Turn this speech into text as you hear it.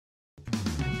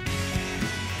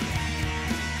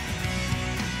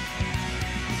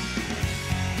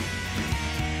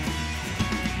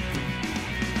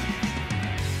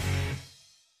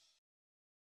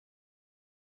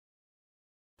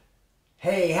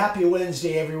Hey, happy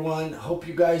Wednesday, everyone. Hope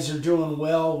you guys are doing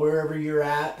well wherever you're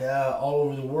at, all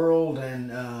over the world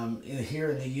and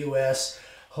here in the U.S.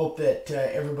 Hope that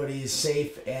everybody is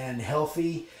safe and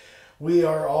healthy. We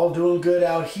are all doing good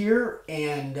out here,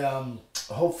 and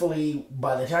hopefully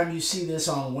by the time you see this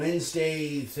on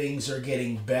Wednesday, things are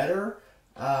getting better.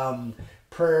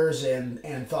 Prayers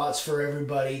and thoughts for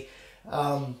everybody.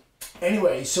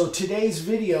 Anyway, so today's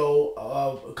video,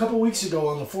 a couple weeks ago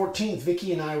on the 14th,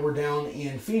 Vicki and I were down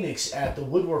in Phoenix at the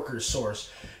Woodworkers source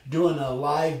doing a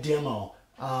live demo,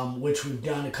 which we've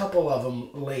done a couple of them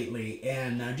lately,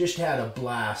 and just had a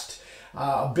blast.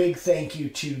 A big thank you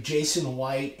to Jason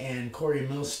White and Corey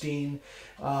Milstein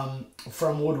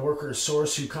from Woodworkers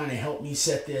Source, who kind of helped me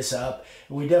set this up.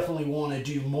 And we definitely want to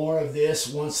do more of this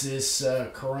once this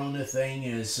Corona thing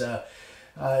is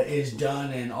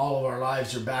done and all of our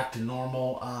lives are back to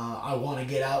normal. I want to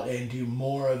get out and do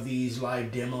more of these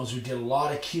live demos. We did a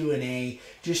lot of Q&A,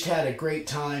 just had a great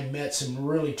time, met some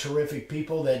really terrific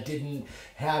people that didn't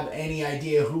have any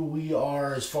idea who we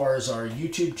are as far as our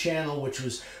YouTube channel, which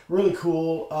was really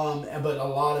cool. But a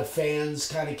lot of fans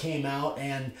kind of came out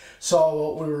and saw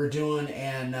what we were doing,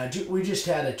 and we just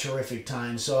had a terrific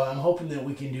time. So I'm hoping that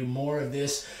we can do more of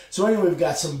this. So anyway, we've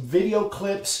got some video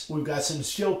clips, we've got some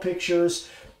still pictures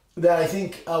that I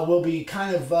think will be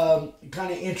kind of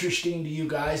interesting to you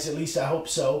guys. At least I hope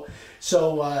so.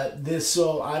 So I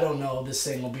don't know, this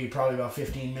thing will be probably about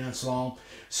 15 minutes long.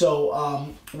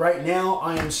 So right now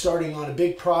I am starting on a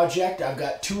big project. I've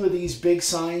got 2 of these big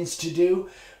signs to do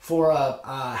for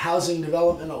a housing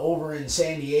development over in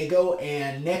San Diego,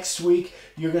 and next week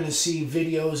you're going to see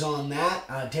videos on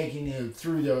that, taking you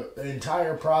through the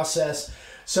entire process.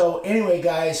 So anyway,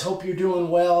 guys, hope you're doing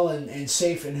well and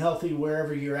safe and healthy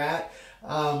wherever you're at.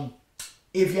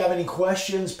 If you have any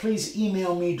questions, please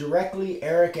email me directly,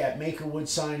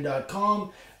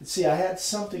 eric@makerwoodsign.com. Let's see, I had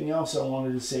something else I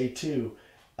wanted to say too.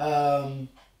 No,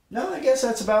 I guess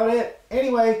that's about it.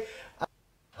 Anyway,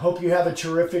 hope you have a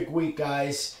terrific week,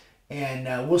 guys,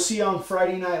 and we'll see you on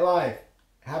Friday Night Live.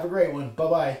 Have a great one.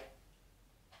 Bye-bye.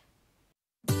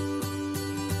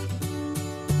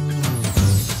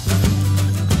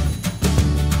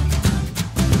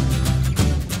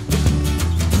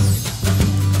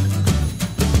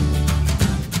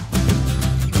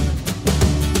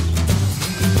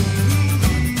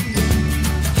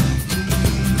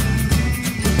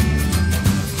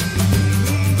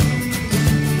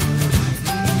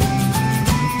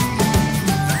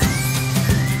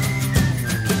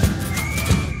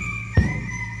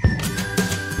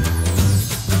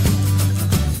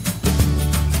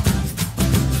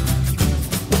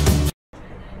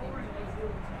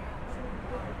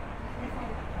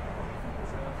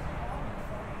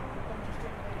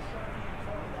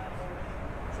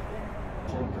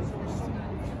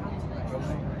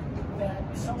 That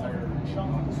someone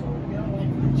junk, so you know,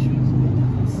 like the cheese they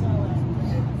didn't sell it.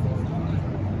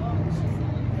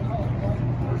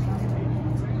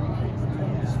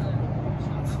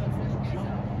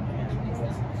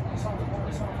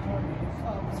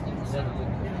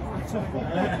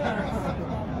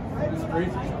 It's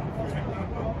crazy.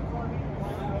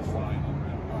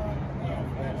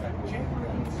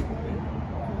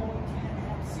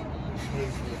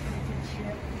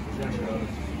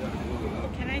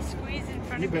 Can I squeeze in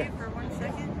front of you for 1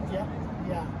 second? Yeah.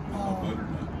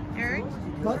 Eric?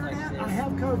 Butternut? I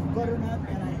have covered butternut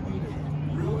and I hate it.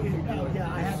 Really?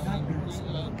 Yeah, I have nightmares.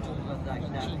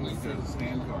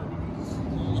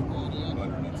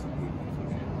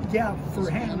 Yeah, for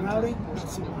hand routing, not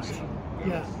so much.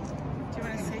 Yeah. Do you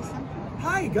want to say something?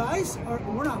 Hi, guys.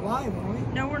 We're not live, are we?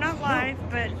 No, we're not live,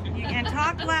 but you can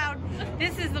talk loud.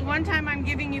 This is the one time I'm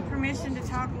giving you permission to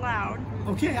talk loud.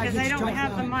 Okay, because I don't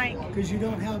have the mic. Because you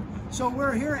don't have. So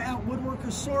we're here at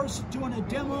Woodworkers Source doing a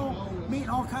demo, meeting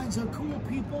all kinds of cool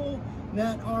people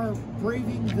that are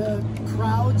braving the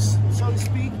crowds, so to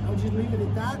speak. I'll just leave it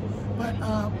at that. But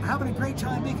having a great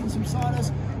time making some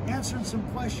sawdust, answering some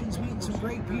questions, meeting some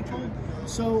great people.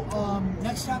 So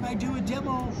next time I do a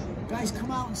demo, guys,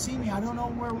 come out and see me. I don't know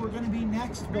where we're going to be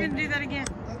next. We're going to do that again.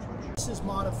 This is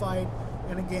modified.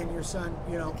 And again, your son,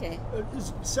 you know,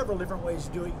 there's several different ways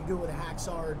to do it. You can do it with a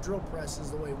hacksaw or a drill press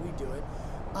is the way we do it.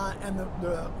 And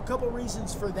the couple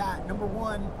reasons for that. Number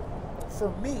one, for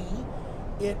me,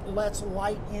 it lets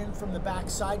light in from the back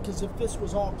side, because if this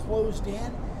was all closed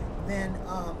in, then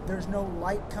there's no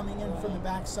light coming in from the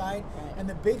back side. And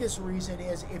the biggest reason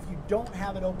is if you don't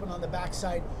have it open on the back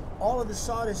side, all of the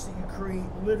sawdust that you create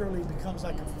literally becomes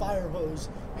like a fire hose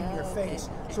in your face.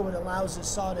 So it allows the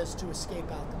sawdust to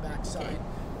escape out the back side.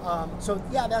 So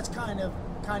yeah, that's kind of,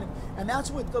 and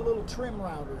that's with the little trim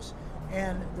routers.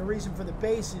 And the reason for the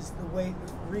base is the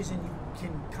reason you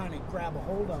can kind of grab a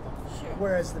hold of them. Sure.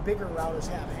 Whereas the bigger routers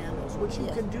have handles, which you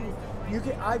can do.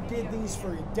 I did these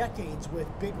for decades with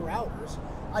big routers.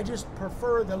 I just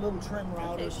prefer the little trim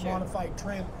routers, modified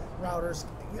trim routers,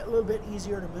 a little bit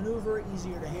easier to maneuver,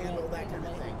 easier to handle, that kind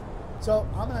of thing. So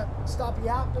I'm gonna stop you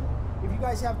out. If you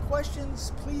guys have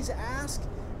questions, please ask.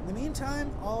 In the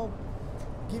meantime, I'll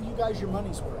give you guys your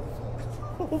money's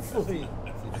worth. Hopefully.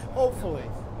 Hopefully.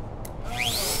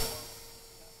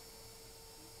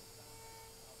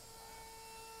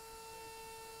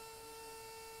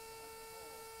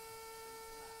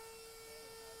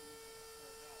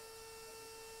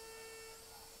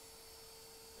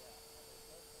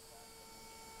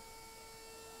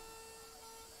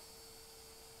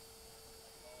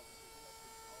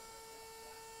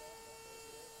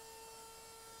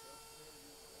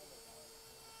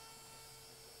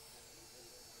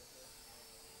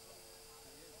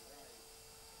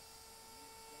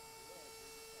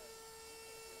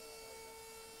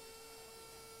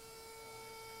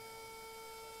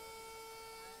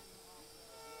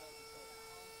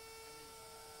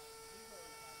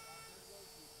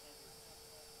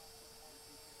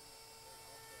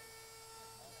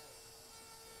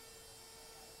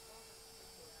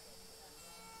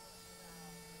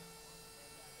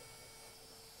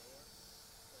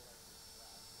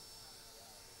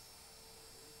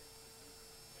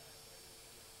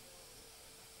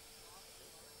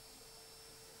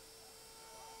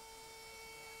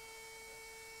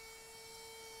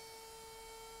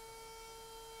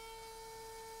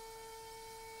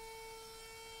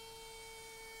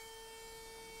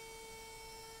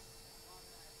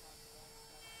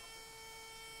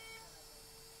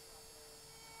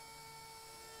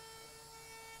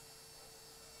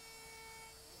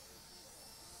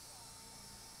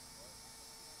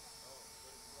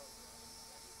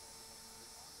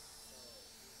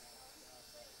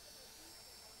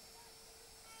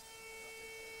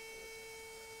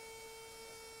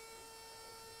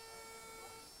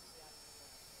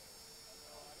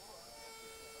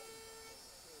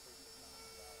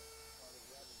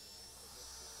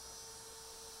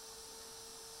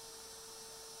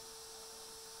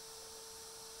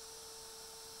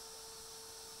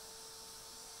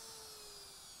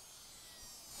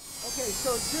 Okay,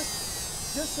 so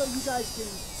just so you guys can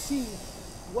see,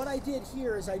 what I did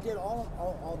here is I did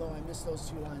although I missed those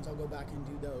two lines, I'll go back and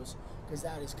do those because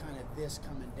that is kind of this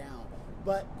coming down.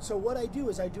 But so what I do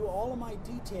is I do all of my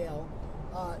detail,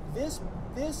 this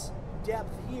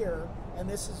depth here, and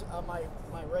this is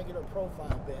my regular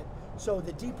profile bit. So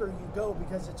the deeper you go,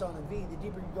 because it's on a V, the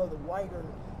deeper you go, the wider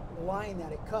line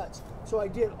that it cuts. So I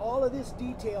did all of this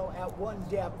detail at one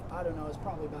depth. I don't know, it's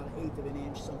probably about 1/8 of an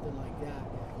inch, something like that.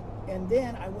 And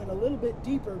then I went a little bit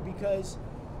deeper because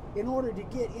in order to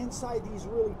get inside these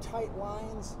really tight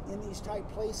lines in these tight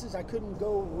places, I couldn't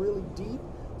go really deep.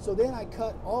 So then I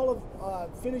cut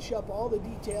finish up all the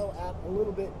detail at a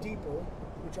little bit deeper,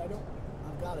 which I've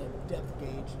got a depth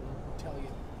gauge to tell you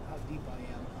how deep I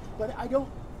am. But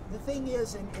the thing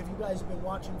is, and if you guys have been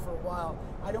watching for a while,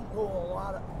 I don't go a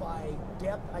lot by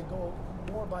depth, I go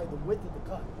more by the width of the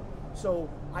cut. So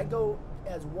I go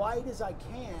as wide as I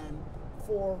can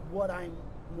for what I'm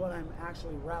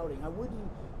actually routing. I wouldn't,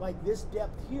 like this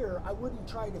depth here, I wouldn't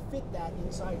try to fit that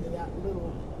inside of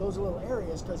those little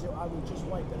areas because I would just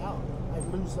wipe it out. I'd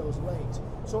lose those legs.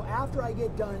 So after I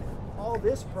get done all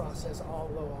this process,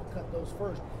 although I'll cut those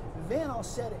first, then I'll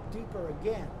set it deeper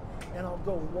again and I'll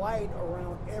go wide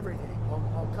around everything.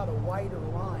 I'll cut a wider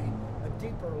line, a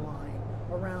deeper line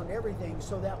around everything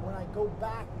so that when I go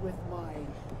back with my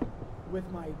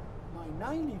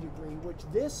 90 degree, which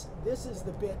this is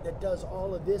the bit that does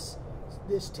all of this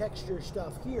texture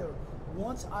stuff here.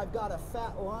 Once I've got a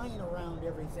fat line around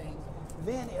everything,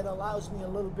 then it allows me a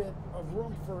little bit of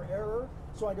room for error,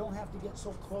 so I don't have to get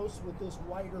so close with this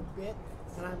wider bit,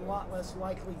 and I'm a lot less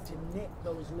likely to nick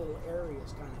those little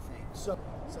areas, kind of thing. So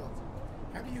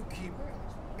how do you keep,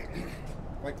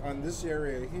 like on this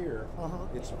area here,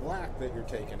 it's black that you're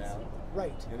taking out,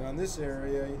 right? And on this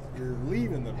area, you're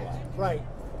leaving the black, right?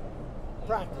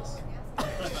 Practice.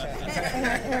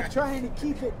 and trying to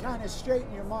keep it kind of straight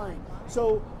in your mind.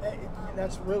 So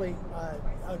that's really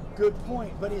a good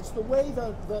point, but it's the way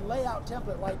the layout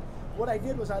template, like what I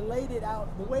did was I laid it out,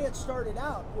 the way it started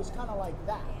out was kind of like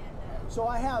that. So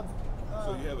I have...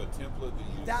 so you have a template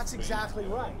that you... That's exactly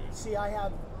right. See, I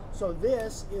have... So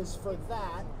this is for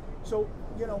that. So,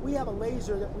 you know, we have a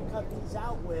laser that we cut these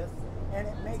out with, and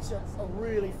it makes it a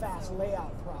really fast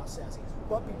layout process.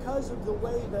 But because of the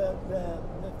way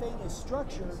the thing is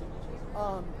structured,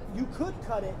 you could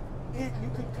cut it And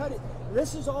you could cut it.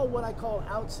 This is all what I call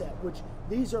outset, which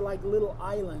these are like little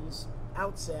islands,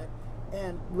 outset,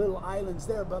 and little islands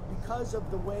there. But because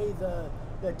of the way the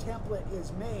template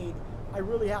is made, I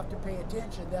really have to pay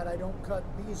attention that I don't cut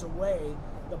these away,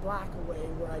 the black away,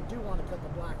 where I do want to cut the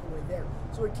black away there.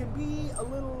 So it can be a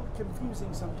little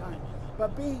confusing sometimes.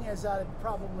 But being as I've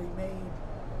probably made,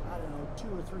 I don't know,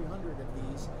 200 or 300 of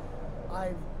these,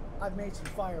 I've made some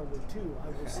firewood too, I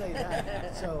will say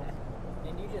that. So.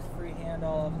 And you just freehand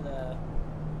all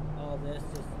this,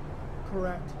 just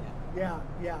correct. Yeah.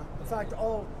 In fact,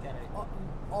 I'll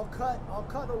cut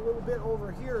a little bit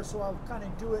over here, so I'll kind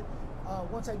of do it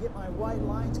once I get my white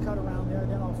lines cut around there.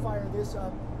 Then I'll fire this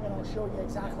up, and I'll show you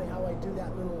exactly how I do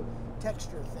that little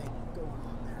texture thing going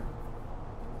on there.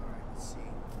 All right, let's see.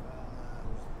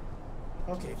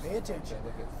 Okay, pay attention. I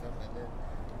look at some, and then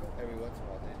every once in a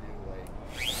while they do like.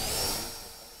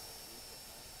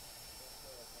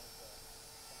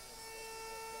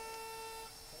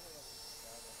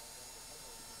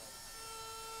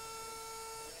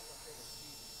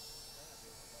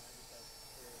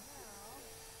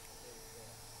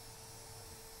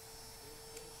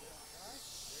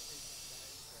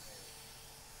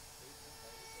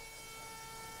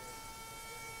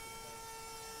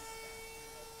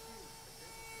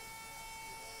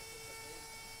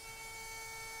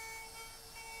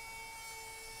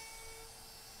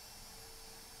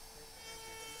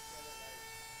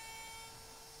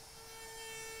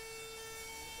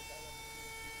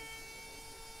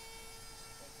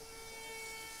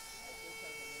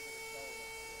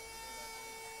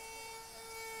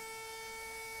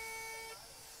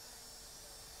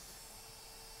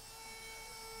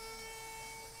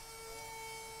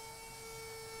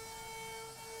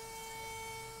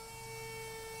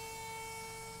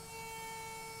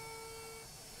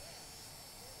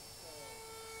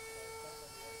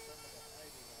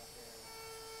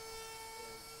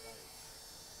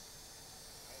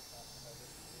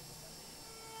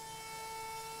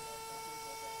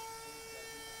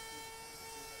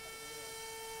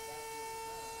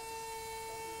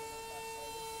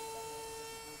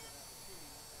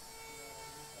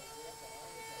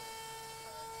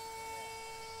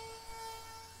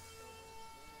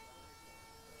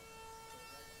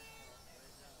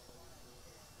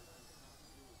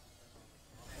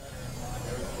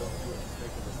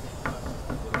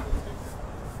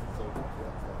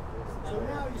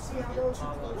 See how those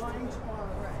lines are,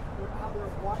 how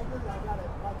they're wider? I got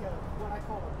what I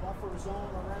call a buffer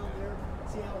zone around there.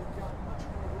 See how we've got much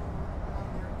more room around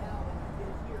there now than I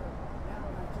did here. Now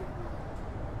when I take the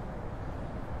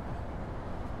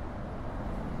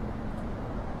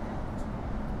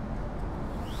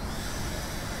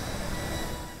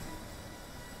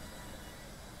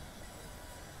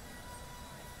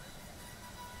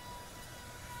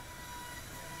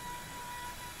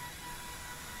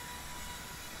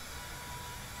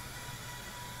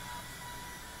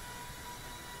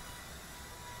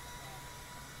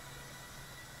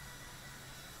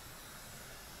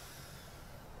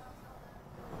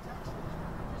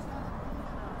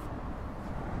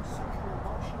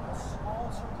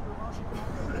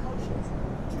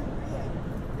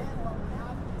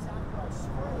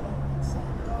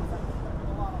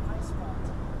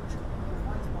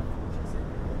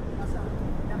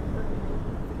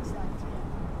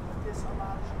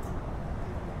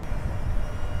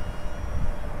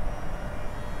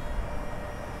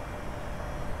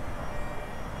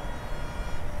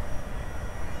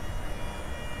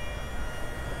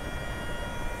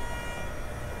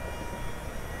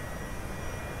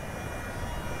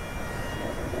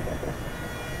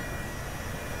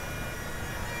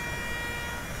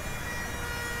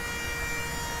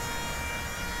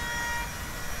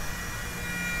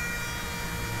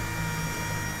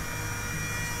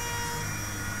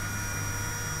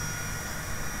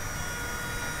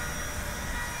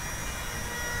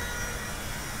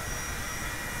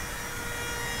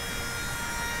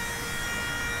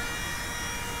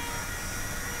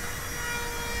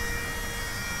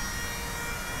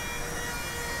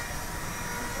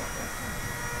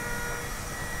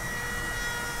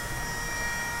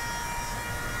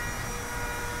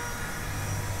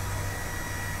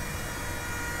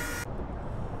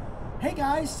Hey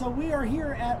guys, so we are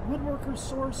here at Woodworkers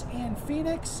Source in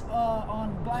Phoenix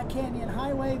on Black Canyon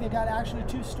Highway. They got actually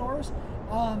 2 stores.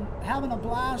 Having a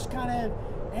blast, kind of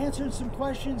answering some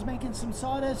questions, making some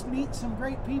sawdust, meeting some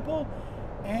great people.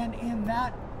 And in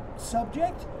that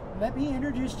subject, let me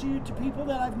introduce you to people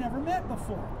that I've never met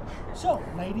before. So,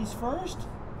 ladies first.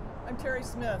 I'm Terry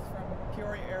Smith from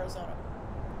Peoria, Arizona.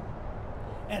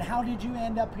 And how did you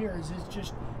end up here? Is it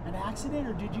just an accident,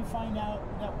 or did you find out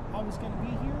that I was going to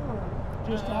be here, or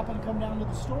just happen to come down to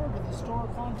the store? Did the store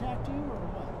contact you, or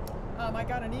what? I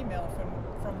got an email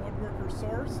from Woodworkers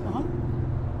Source.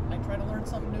 I try to learn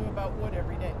something new about wood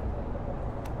every day.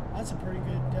 That's a pretty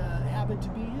good habit to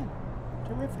be in.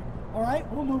 Terrific. All right,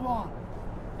 we'll move on.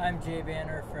 I'm Jay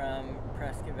Banner from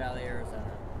Prescott Valley,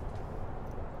 Arizona.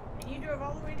 And you drove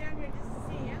all the way down here just to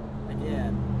see him? I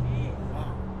did.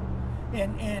 Wow.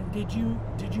 And did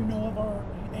you know of our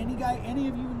any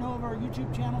of you know of our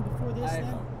YouTube channel before this? I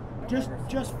then don't.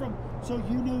 just from so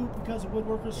you knew because of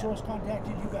Woodworkers Source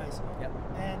contacted you guys. Yep.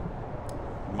 And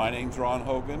My name's Ron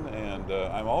Hogan, and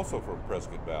I'm also from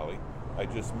Prescott Valley. I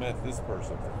just met this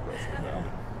person from Prescott Valley.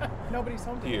 Nobody's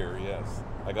home today. Here, yes.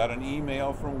 I got an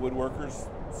email from Woodworkers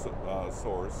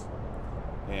Source,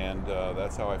 and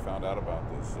that's how I found out about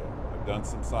this. So I've done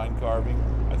some sign carving.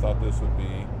 I thought this would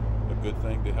be a good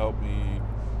thing to help me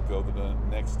go to the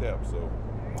next step. So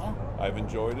wow, I've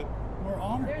enjoyed it. we're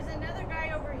honored. There's another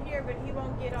guy over here, but he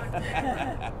won't get on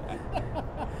camera.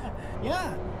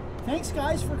 Yeah. Thanks,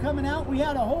 guys, for coming out. We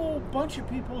had a whole bunch of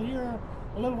people here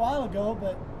a little while ago,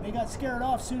 but they got scared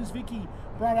off as soon as Vicky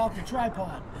brought out the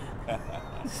tripod.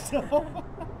 So,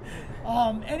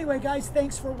 anyway, guys,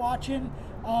 thanks for watching.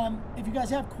 If you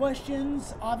guys have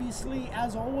questions, obviously,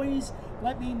 as always,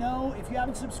 let me know. If you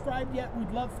haven't subscribed yet, we'd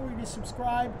love for you to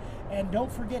subscribe. And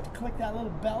don't forget to click that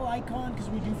little bell icon because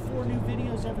we do 4 new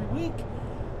videos every week.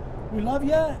 We love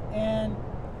you, and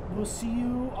we'll see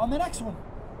you on the next one.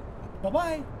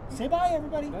 Bye-bye. Say bye,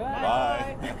 everybody.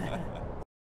 Bye. Bye.